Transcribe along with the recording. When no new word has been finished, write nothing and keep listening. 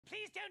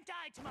Please don't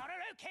die tomorrow,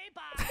 okay,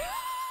 bye.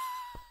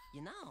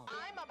 You know,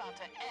 I'm about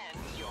to end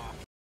your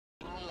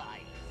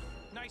life.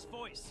 Nice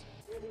voice.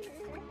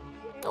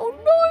 Oh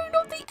no,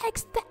 not the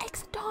ex. The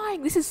ex are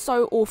dying. This is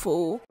so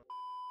awful.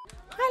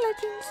 Hi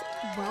legends,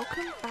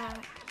 welcome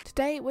back.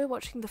 Today we're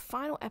watching the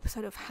final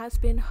episode of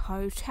HAZBIN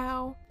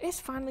Hotel. It's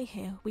finally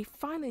here. We've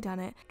finally done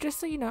it. Just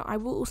so you know, I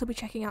will also be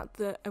checking out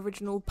the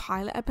original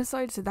pilot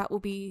episode, so that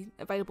will be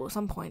available at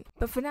some point.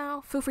 But for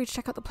now, feel free to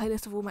check out the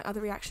playlist of all my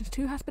other reactions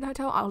to HAZBIN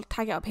Hotel. I'll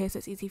tag it up here so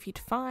it's easy for you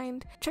to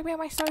find. Check me out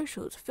on my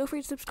socials. Feel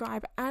free to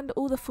subscribe, and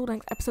all the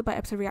full-length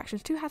episode-by-episode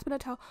reactions to HAZBIN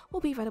Hotel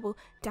will be available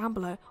down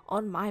below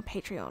on my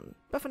Patreon.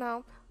 But for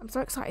now, I'm so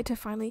excited to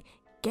finally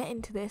get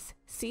into this,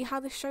 see how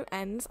this show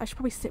ends. I should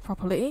probably sit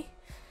properly.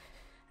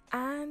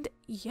 And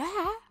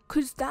yeah,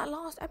 because that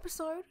last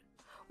episode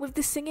with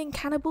the singing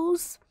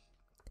cannibals,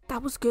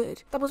 that was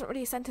good. That wasn't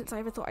really a sentence I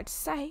ever thought I'd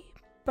say,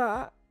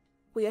 but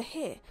we are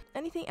here.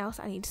 Anything else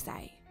I need to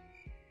say?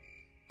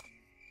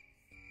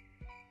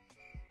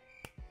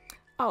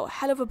 Oh,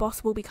 Hell of a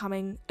Boss will be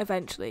coming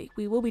eventually.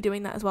 We will be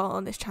doing that as well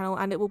on this channel,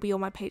 and it will be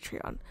on my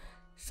Patreon.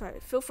 So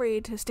feel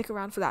free to stick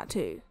around for that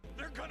too.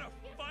 They're gonna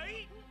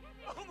fight?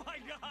 Oh my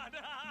god!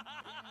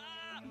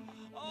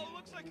 Oh,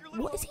 looks like your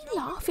What is he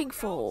laughing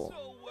for?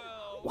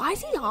 Why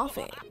is he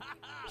laughing?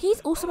 He's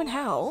also in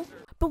hell.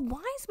 But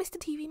why is Mr.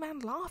 TV Man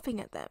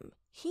laughing at them?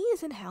 He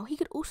is in hell. He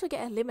could also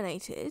get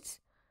eliminated.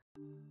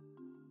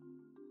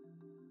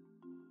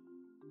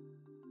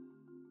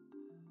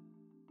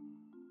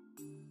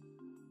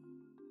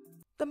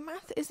 The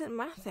math isn't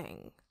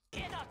mathing.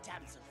 Get up,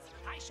 damsels.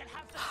 I shall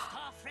have the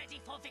staff ready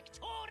for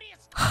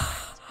victorious.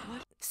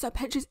 Sir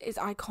Penches is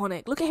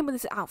iconic. Look at him with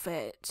this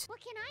outfit.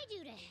 What can I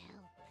do to help?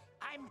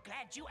 I'm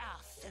glad you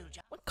asked,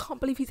 Soldier. I can't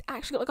believe he's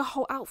actually got like a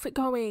whole outfit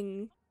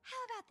going.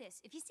 How about this?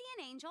 If you see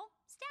an angel,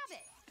 stab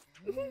it.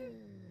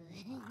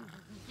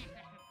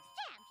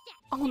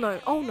 Oh no,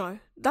 oh no.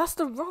 That's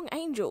the wrong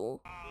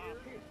angel.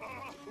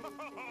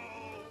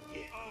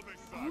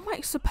 Oh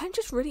my, Sir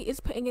Penches really is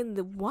putting in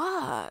the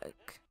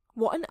work.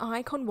 What an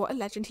icon, what a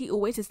legend. He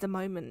always is the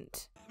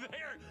moment.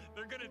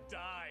 They're gonna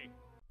die.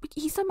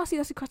 He's so musty,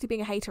 that's crusty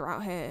being a hater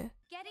out here.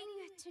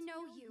 Getting to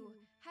know you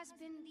has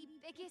been the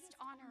biggest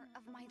honor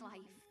of my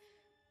life.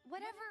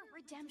 Whatever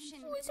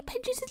redemption. Oh, Sir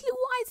Penches, his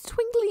little eyes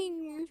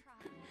twinkling.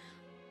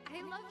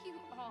 I love you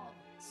all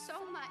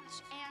so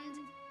much, and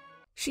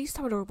she's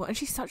so adorable, and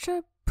she's such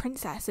a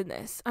princess in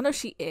this. I know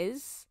she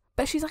is,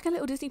 but she's like a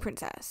little Disney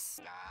princess.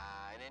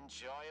 An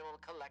enjoyable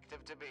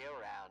collective to be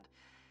around.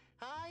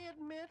 I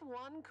admit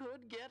one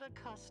could get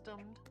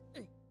accustomed.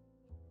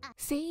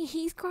 See,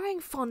 he's growing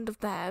fond of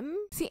them.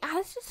 See,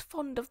 Alistair's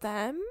fond of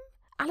them.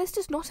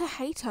 Alistair's not a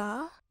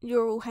hater.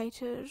 You're all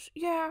haters.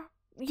 Yeah.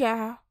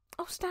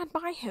 I'll stand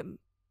by him.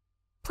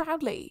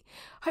 Proudly.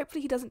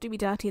 Hopefully he doesn't do me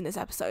dirty in this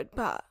episode,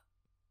 but...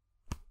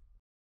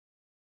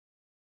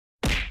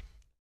 I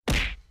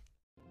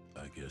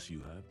guess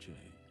you have changed.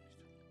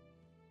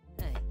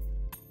 Hey.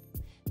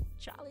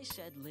 Charlie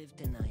said live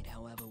tonight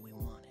however we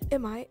want it.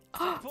 Am I?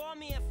 Pour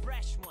me a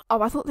fresh one.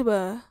 Oh, I thought they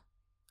were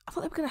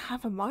going to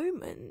have a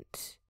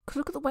moment. Because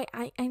look at the way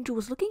Angel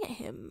was looking at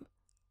him.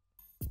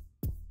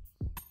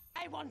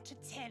 I want to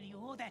tell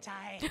you that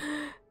I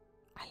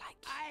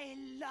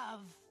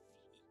love.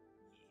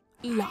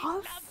 Love? I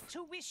love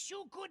to wish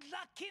you good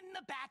luck in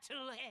the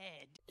battle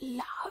ahead.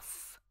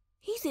 Love?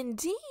 He's in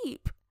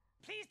deep.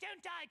 Please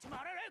don't die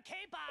tomorrow,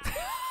 okay, bye.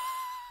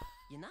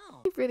 You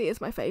know. He really is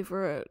my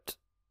favourite.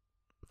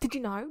 Did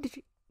you know?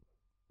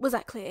 Was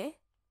that clear?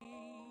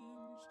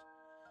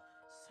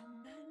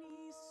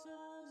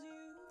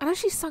 I know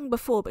she's sung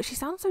before, but she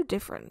sounds so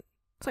different.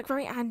 It's like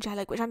very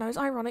angelic, which I know is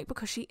ironic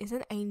because she is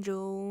an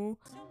angel.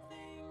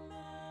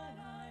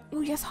 Oh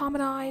yes,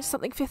 harmonise.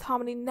 Something Fifth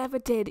Harmony never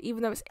did,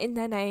 even though it's in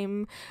their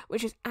name,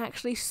 which is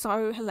actually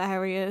so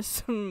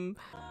hilarious. I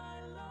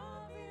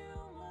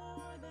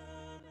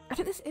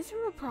think this is a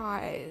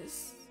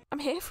reprise. I'm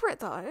here for it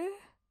though.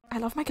 I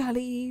love my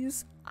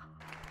girlies.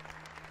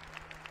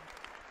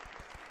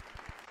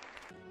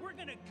 We're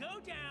gonna go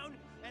down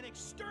and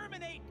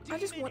exterminate. I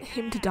just want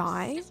him to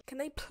die. Can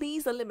they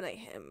please eliminate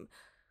him?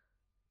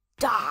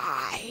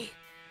 Die!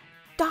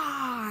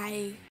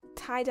 Die!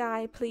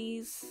 Tie-dye,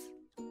 please.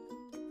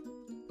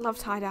 Love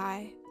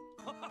tie-dye.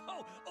 Oh,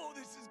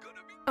 this is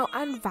gonna be. Oh,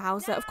 and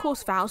Vowser. Of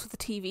course, Vowser, the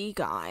TV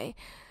guy.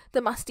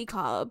 The Musty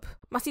Club.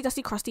 Musty,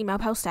 Dusty, Crusty, Mel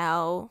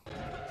Pastel.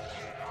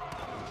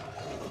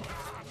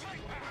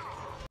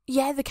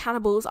 Yeah, the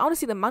cannibals. I want to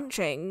see them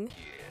munching.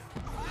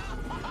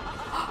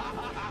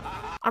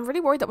 I'm really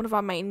worried that one of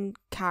our main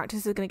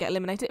characters is going to get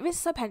eliminated. If it's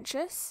Sir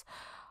Penches,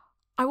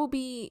 I will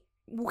be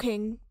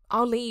walking.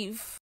 I'll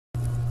leave.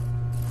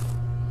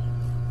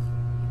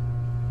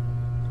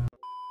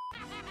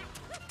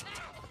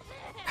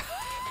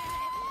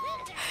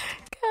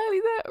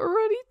 Curly, they're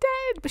already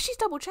dead. But she's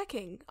double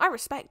checking. I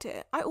respect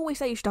it. I always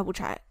say you should double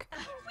check. we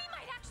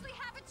might actually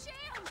have a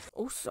chance.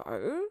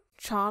 Also,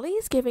 Charlie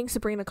is giving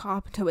Sabrina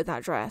Carpenter with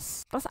that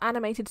dress. That's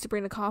animated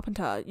Sabrina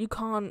Carpenter. You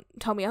can't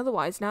tell me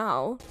otherwise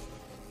now.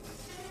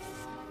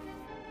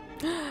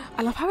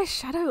 I love how his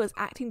shadow was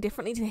acting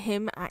differently to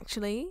him,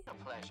 actually. A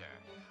pleasure.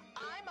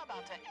 I'm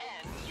about to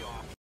end your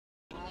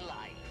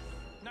life.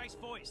 Nice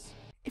voice.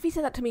 If he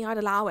said that to me, I'd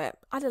allow it.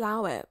 I'd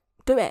allow it.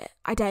 Do it.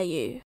 I dare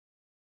you.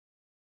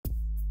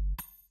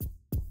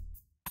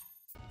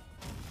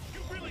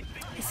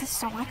 This is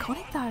so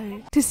iconic,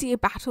 though. To see a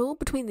battle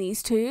between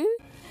these two.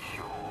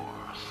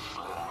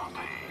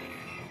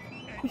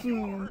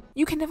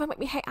 You can never make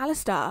me hate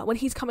Alistair when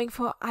he's coming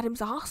for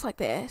Adam's ass like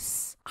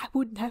this. I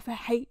would never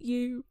hate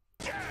you.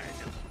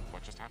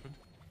 What just happened?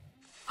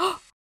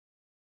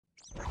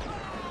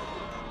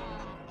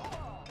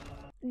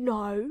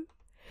 No.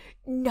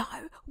 No.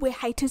 We're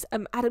haters.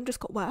 Adam just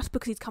got worse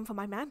because he's come for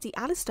my manzy,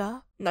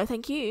 Alistair. No,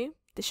 thank you.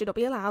 This should not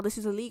be allowed. This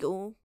is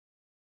illegal.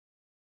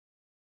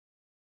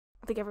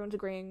 I think everyone's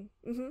agreeing.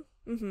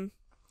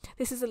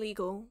 This is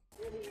illegal.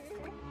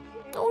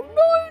 Oh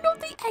no, not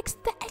the eggs.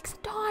 The eggs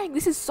are dying.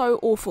 This is so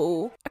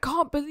awful. I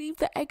can't believe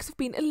the eggs have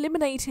been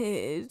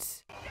eliminated.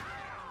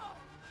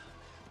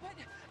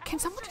 Can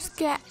someone just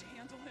get...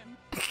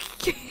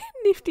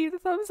 Nifty with a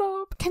thumbs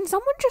up. Can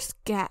someone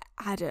just get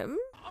Adam?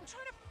 I'm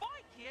trying to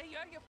fight here. You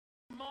out of your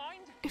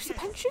mind? If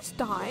Serpentius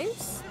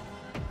dies,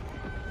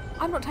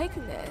 I'm not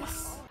taking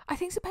this. I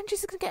think Serpentius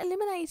is going to get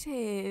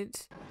eliminated.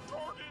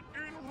 Target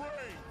in range.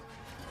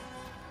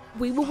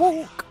 We will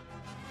walk.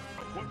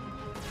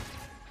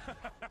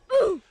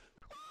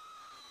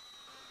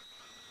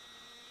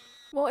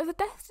 Well, if the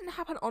death didn't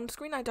happen on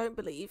screen, I don't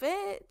believe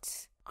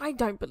it. I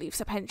don't believe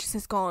Serpentius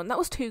is gone. That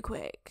was too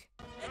quick.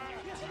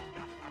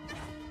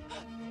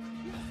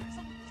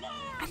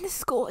 And the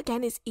score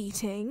again is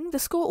eating. The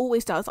score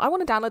always does. I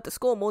want to download the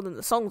score more than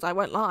the songs, I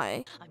won't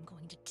lie. I'm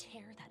going to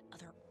tear that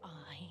other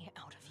eye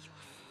out of your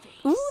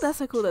face. Ooh, that's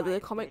so cool, the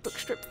comic book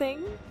strip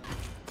thing.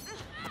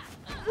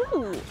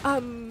 Ooh,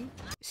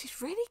 she's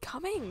really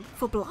coming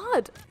for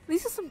blood.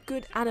 These are some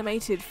good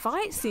animated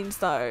fight scenes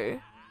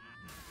though.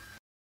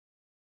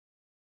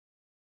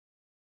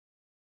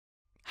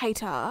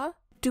 Hater,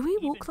 do we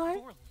walk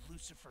though?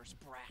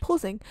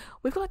 Pausing.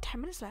 We've got like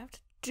 10 minutes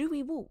left. Do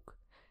we walk?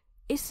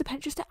 Is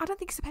Serpentius dead? I don't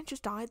think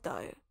Serpentius died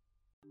though.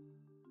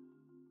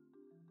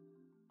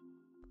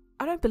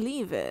 I don't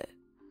believe it.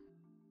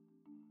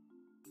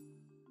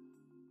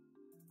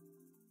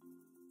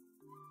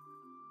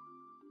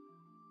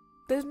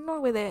 There's no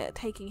way they're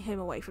taking him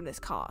away from this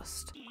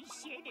cast. You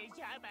shit is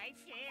on my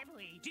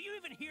family. Do you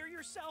even hear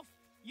yourself?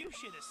 You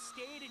should have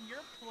stayed in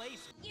your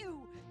place.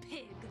 You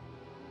pig.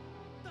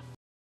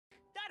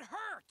 That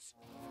hurts.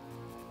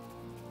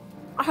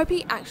 I hope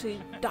he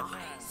actually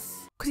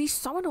dies. Because he's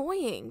so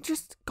annoying.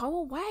 Just go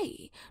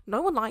away.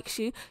 No one likes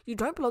you. You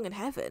don't belong in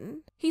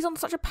heaven. He's on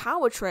such a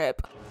power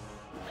trip.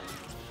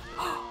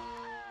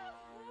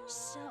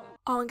 So.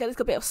 Oh, and Gail's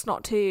got a bit of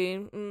snot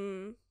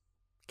too.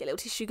 Get a little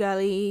tissue,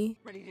 girly.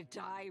 Ready to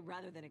die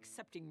rather than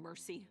accepting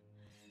mercy?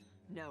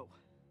 No.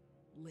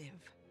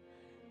 Live.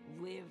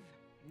 Live.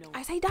 No.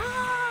 I say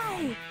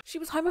die! She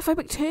was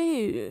homophobic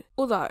too.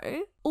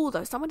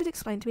 Although someone did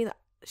explain to me that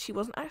she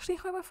wasn't actually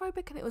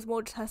homophobic and it was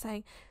more just her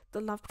saying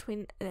the love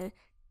between a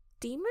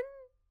demon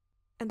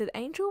and an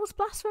angel was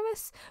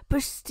blasphemous.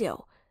 But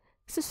still,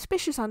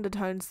 suspicious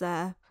undertones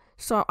there.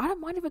 So I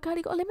don't mind if a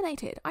girlie got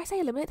eliminated. I say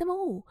eliminate them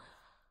all.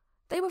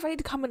 They were ready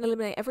to come and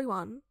eliminate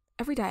everyone.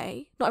 Every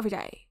day. Not every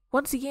day.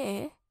 Once a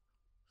year.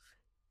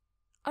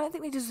 I don't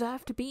think they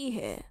deserve to be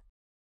here.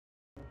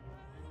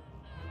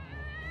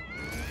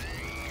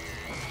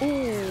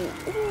 Ooh.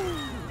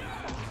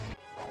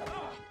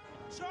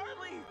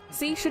 Charlie!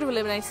 See, should have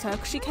eliminated her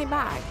because she came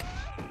back.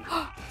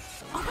 Oh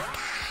my god!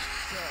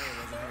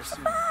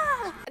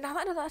 Ah! Now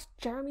that I know that's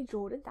Jeremy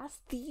Jordan, that's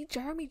the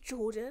Jeremy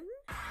Jordan.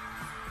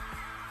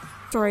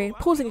 Sorry,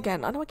 pausing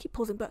again. I know I keep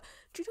pausing, but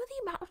do you know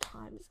the amount of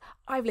times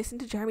I've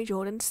listened to Jeremy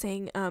Jordan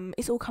sing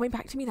It's All Coming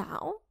Back to Me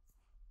Now?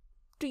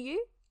 Do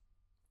you?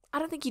 I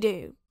don't think you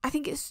do. I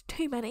think it's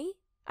too many.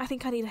 I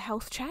think I need a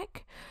health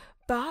check.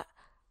 But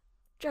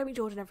Jeremy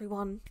Jordan,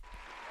 everyone.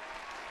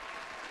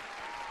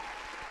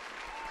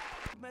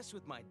 Mess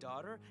with my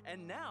daughter,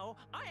 and now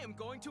I am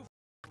going to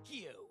fuck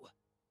you.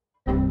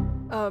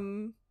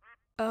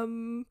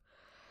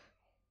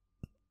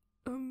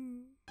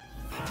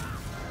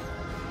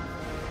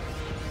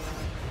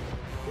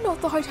 Not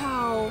the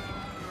hotel.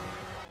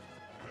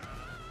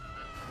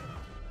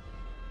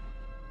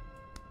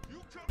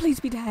 Please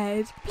be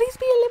dead. Please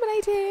be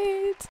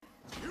eliminated.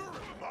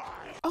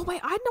 Oh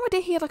wait, I had no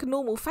idea he had like a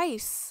normal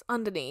face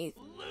underneath.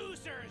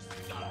 Losers!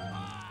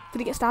 Did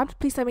he get stabbed?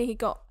 Please tell me he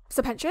got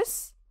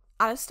Serpentius?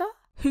 Alistair?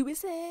 Who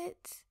is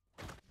it?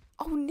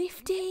 Oh,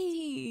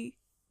 Nifty!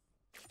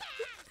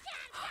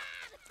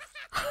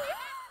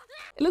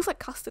 It looks like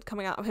custard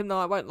coming out of him though,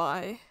 I won't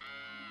lie.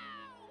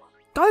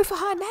 Go for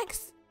her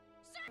next!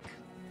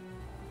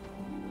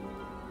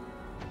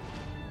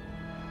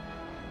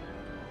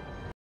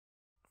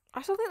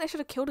 I still think they should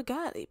have killed a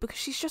girlie because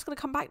she's just going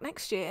to come back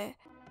next year.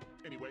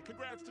 Anyway,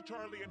 congrats to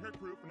Charlie and her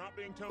crew for not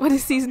being told. When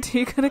is season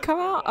 2 going to come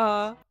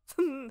out?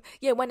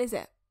 Yeah, when is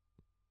it?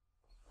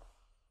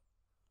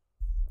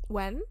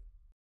 When?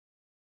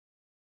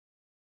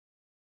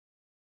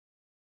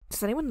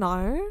 Does anyone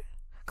know?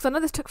 Because I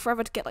know this took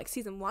forever to get like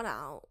season 1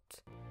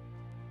 out.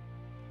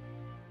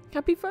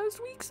 Happy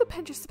first week,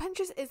 Serpentious.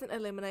 Serpentious isn't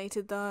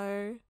eliminated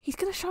though. He's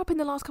gonna show up in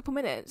the last couple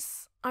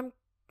minutes. I'm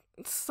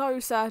so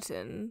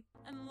certain.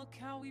 And look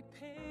how we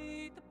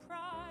paid the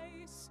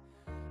price.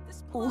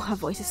 Oh, her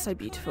voice is so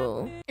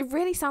beautiful. It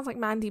really sounds like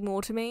Mandy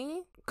Moore to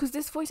me, because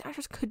this voice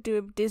actress could do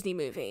a Disney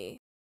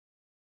movie.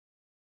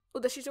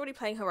 Although she's already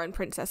playing her own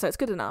princess, so it's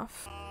good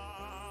enough.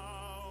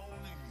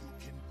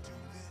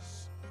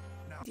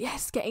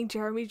 Yes, getting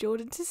Jeremy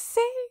Jordan to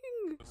sing.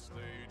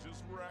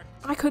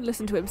 I could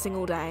listen to him sing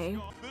all day.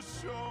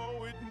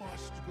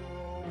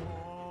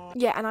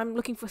 Yeah, and I'm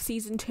looking for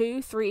season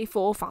 2, 3,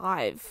 4,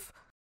 5.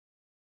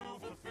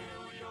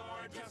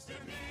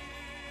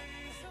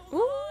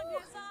 Ooh.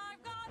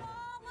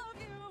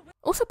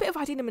 Also a bit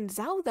of Idina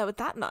Menzel there with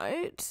that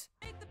note.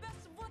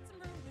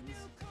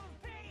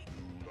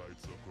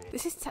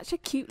 This is such a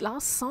cute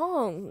last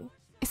song.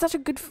 It's such a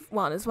good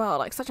one as well,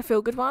 like such a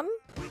feel-good one.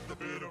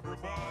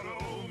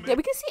 Yeah,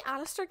 we can see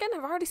Alistair again.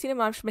 I've already seen him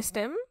and I've missed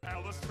him.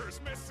 Alistair's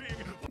missing.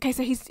 Okay,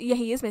 so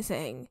he is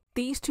missing.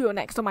 These two are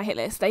next on my hit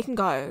list. They can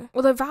go.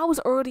 Although Val was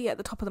already at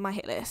the top of my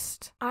hit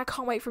list. And I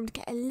can't wait for him to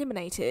get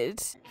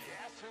eliminated.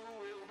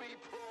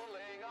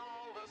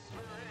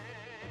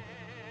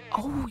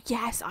 Oh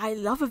yes, I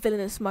love a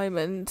villainous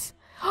moment.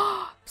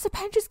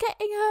 Serpentious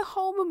getting a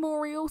whole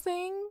memorial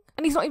thing.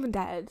 And he's not even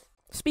dead.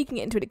 Speaking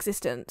it into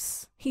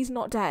existence. He's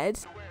not dead.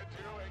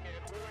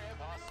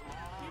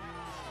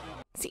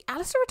 See,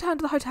 Alistair returned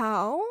to the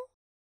hotel.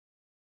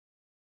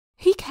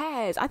 He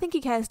cares. I think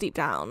he cares deep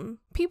down.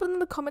 People in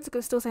the comments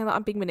are still saying that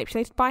I'm being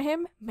manipulated by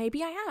him.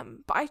 Maybe I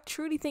am. But I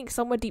truly think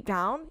somewhere deep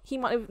down, he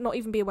might not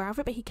even be aware of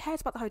it, but he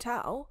cares about the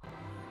hotel.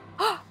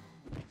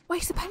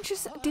 Wait,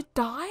 Serpentious did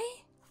die?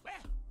 Where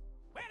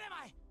am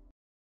I?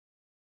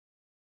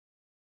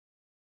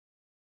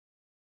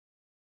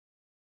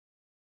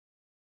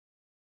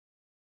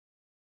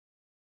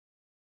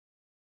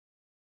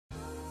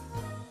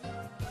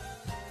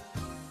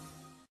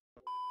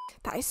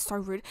 That is so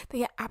rude.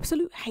 They are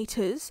absolute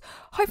haters.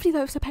 Hopefully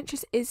though,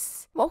 Serpentious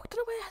is... Well, I don't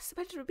know where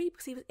Serpentious would be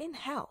because he was in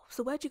hell.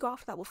 So where'd you go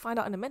after that? We'll find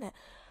out in a minute.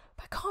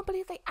 But I can't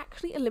believe they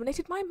actually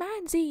eliminated my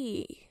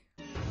Manzy.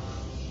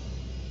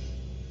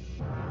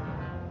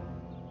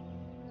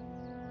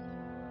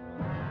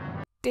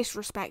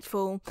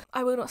 Disrespectful.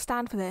 I will not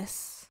stand for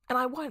this. And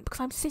I won't because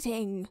I'm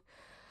sitting.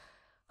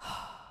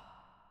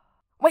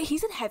 Wait,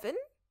 he's in heaven?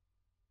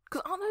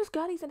 Because aren't those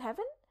girlies in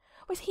heaven?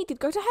 Wait, he did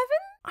go to heaven?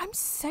 I'm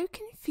so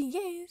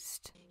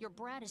confused. Your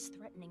brat is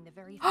threatening the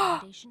very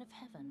foundation of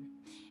heaven.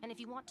 And if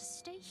you want to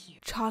stay here...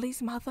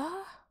 Charlie's mother?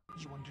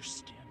 You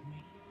understand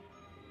me?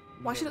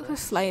 Why she look so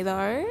slay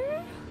though?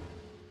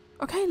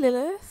 Okay,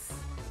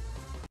 Lilith.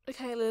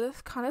 Okay,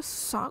 Lilith kind of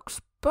sucks,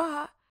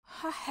 but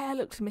her hair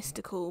looks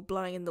mystical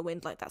blowing in the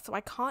wind like that, so I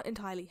can't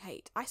entirely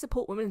hate. I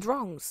support women's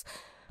wrongs.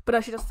 But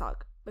no, she does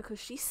suck because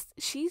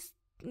she's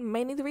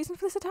mainly the reason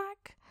for this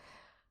attack.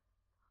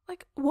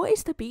 Like, what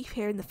is the beef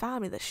here in the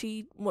family that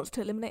she wants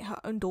to eliminate her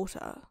own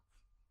daughter?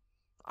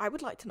 I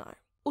would like to know.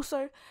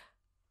 Also,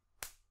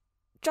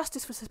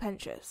 justice for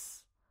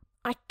Serpentious.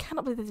 I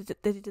cannot believe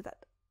they did that.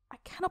 I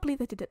cannot believe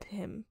they did it to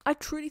him. I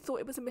truly thought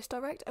it was a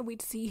misdirect and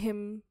we'd see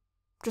him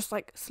just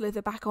like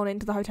slither back on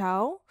into the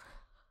hotel.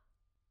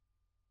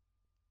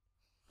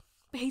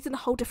 But he's in a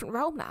whole different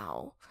realm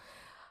now.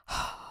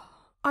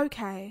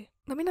 Okay.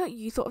 Let me know what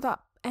you thought of that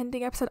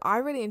ending episode. I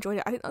really enjoyed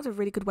it. I think that was a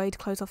really good way to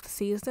close off the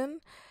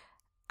season.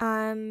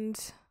 And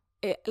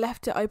it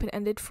left it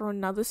open-ended for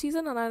another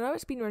season, and I know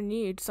it's been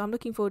renewed, so I'm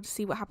looking forward to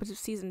see what happens with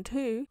season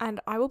 2.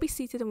 And I will be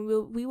seated and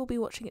we will be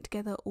watching it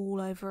together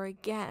all over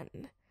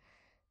again.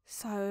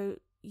 So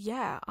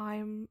yeah,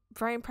 I'm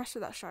very impressed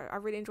with that show. I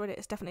really enjoyed it.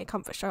 It's definitely a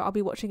comfort show. I'll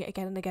be watching it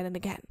again and again and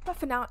again. But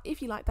for now,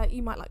 if you like that,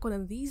 you might like one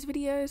of these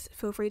videos.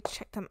 Feel free to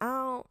check them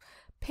out.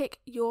 Pick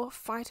your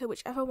fighter,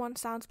 whichever one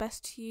sounds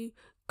best to you.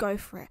 Go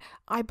for it.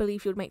 I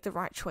believe you'll make the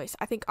right choice.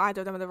 I think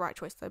either of them are the right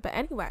choice though. But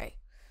anyway,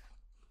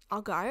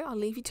 I'll go. I'll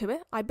leave you to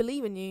it. I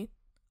believe in you.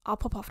 I'll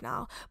pop off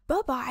now.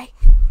 Bye-bye.